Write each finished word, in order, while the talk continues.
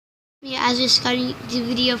Yeah, as just got the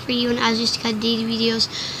video for you, and as just got daily videos.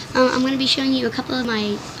 I'm gonna be showing you a couple of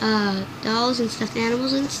my dolls and stuffed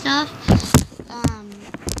animals and stuff.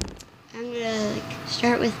 I'm gonna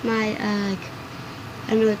start with my I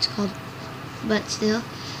don't know what it's called, but still,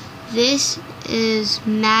 this is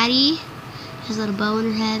Maddie. Has a little bow on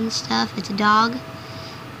her head and stuff. It's a dog.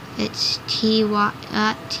 It's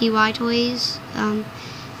TY Toys. Her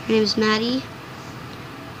name is Maddie.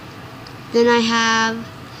 Then I have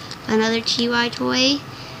another TY toy.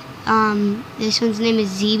 This one's name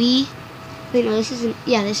is ZB. Wait, no, this isn't.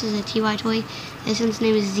 Yeah, this is a TY toy. This one's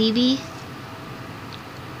name is ZB.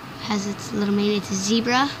 Has its little mane. It's a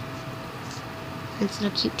zebra. Its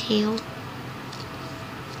little cute tail.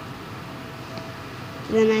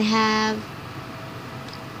 Then I have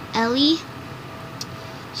Ellie.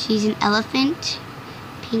 She's an elephant.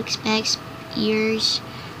 Pink specks, ears.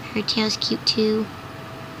 Her tail's cute too.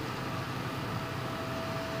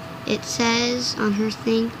 It says on her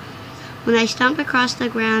thing, when I stomp across the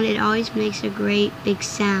ground, it always makes a great big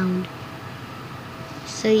sound.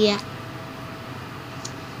 So yeah.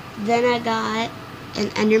 Then I got an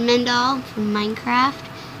Enderman doll from Minecraft.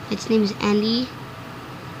 Its name is Andy.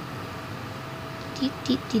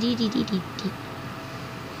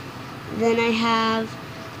 Then I have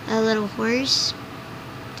a little horse.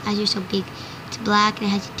 Eyes are so big. It's black and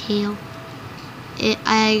it has a tail.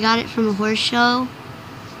 I got it from a horse show.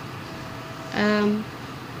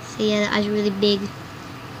 So yeah, the eyes are really big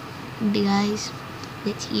eyes,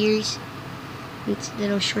 and its ears, and its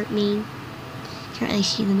little short mane. Can't really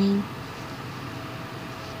see the mane.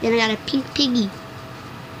 Then I got a pink piggy.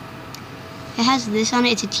 It has this on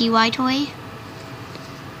it. It's a TY toy,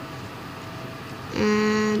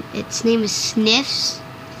 and its name is Sniffs,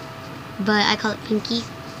 but I call it Pinky.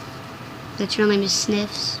 Its real name is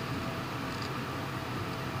Sniffs.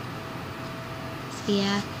 So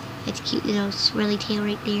yeah. It's a cute little swirly tail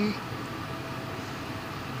right there.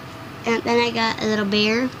 And then I got a little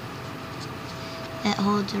bear that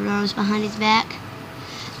holds a rose behind his back.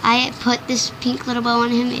 I put this pink little bow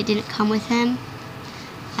on him. It didn't come with him.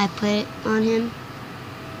 I put it on him.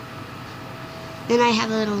 Then I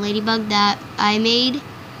have a little ladybug that I made.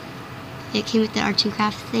 It came with the arts and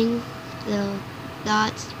crafts thing. Little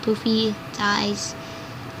dots, poofy, its eyes,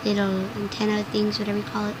 little antenna things, whatever you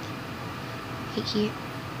call it. Right here.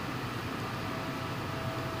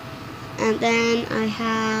 And then I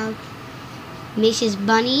have Mrs.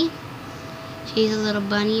 Bunny. She's a little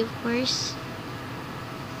bunny, of course.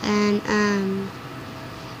 And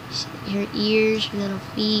her ears, her little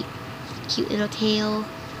feet, cute little tail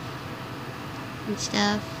and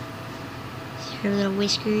stuff. Her little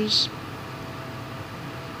whiskers.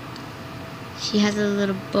 She has a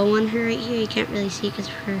little bow on her right here. You can't really see it because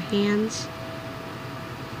of her hands.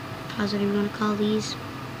 Pause, whatever you want to call these.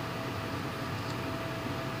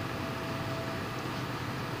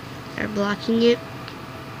 Are blocking it.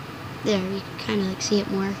 There, you can kind of like see it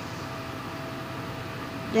more.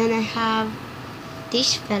 Then I have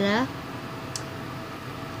this fella.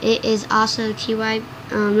 It is also TY.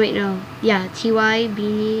 TY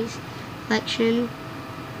Beanies collection.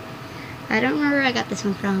 I don't remember where I got this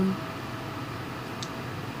one from,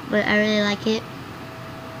 but I really like it.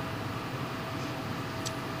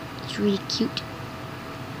 It's really cute.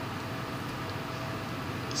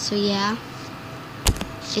 So yeah.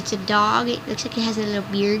 It's a dog. It looks like it has a little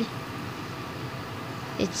beard.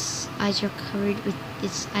 Its eyes are covered with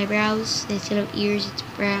its eyebrows. Its little ears. It's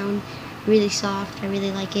brown. Really soft. I really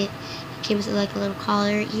like it. It came with like a little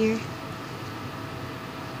collar right here.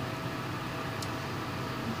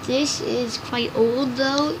 This is quite old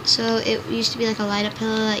though. So it used to be like a light up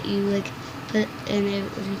pillow that you like put and it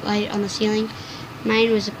would light on the ceiling.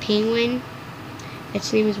 Mine was a penguin.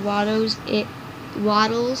 Its name is Waddles. It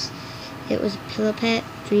was a pillow pet.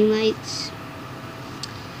 Dreamlights.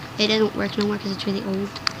 It doesn't work no more because it's really old.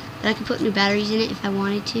 But I could put new batteries in it if I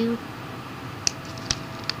wanted to.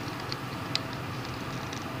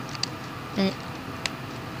 But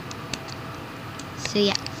so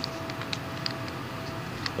yeah.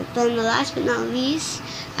 Then the last but not least,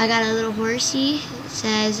 I got a little horsey. It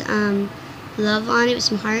says love on it with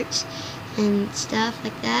some hearts and stuff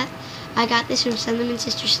like that. I got this from Cinnamon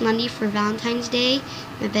Sister Slundy for Valentine's Day.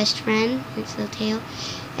 My best friend. Its little tail.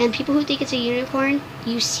 And people who think it's a unicorn,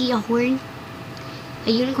 you see a horn.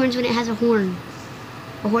 A unicorn's when it has a horn.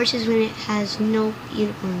 A horse is when it has no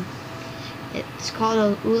unicorn. It's called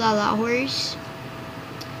a Ooh La La horse.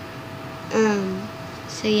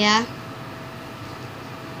 So yeah.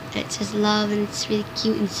 It says love and it's really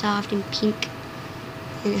cute and soft and pink.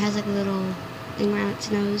 And it has like a little thing around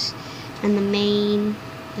its nose. And the mane,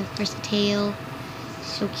 of course the tail,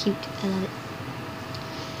 So cute. I love it.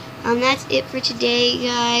 That's it for today,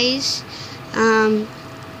 guys.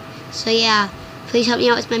 So yeah, please help me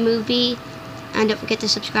out with my movie, and don't forget to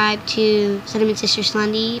subscribe to Cinnamon Sister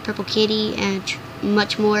Slundy, Purple Kitty, and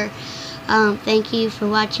much more. Thank you for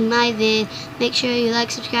watching my vid. Make sure you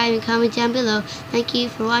like, subscribe, and comment down below. Thank you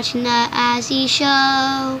for watching the Azzy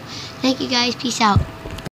Show. Thank you guys. Peace out.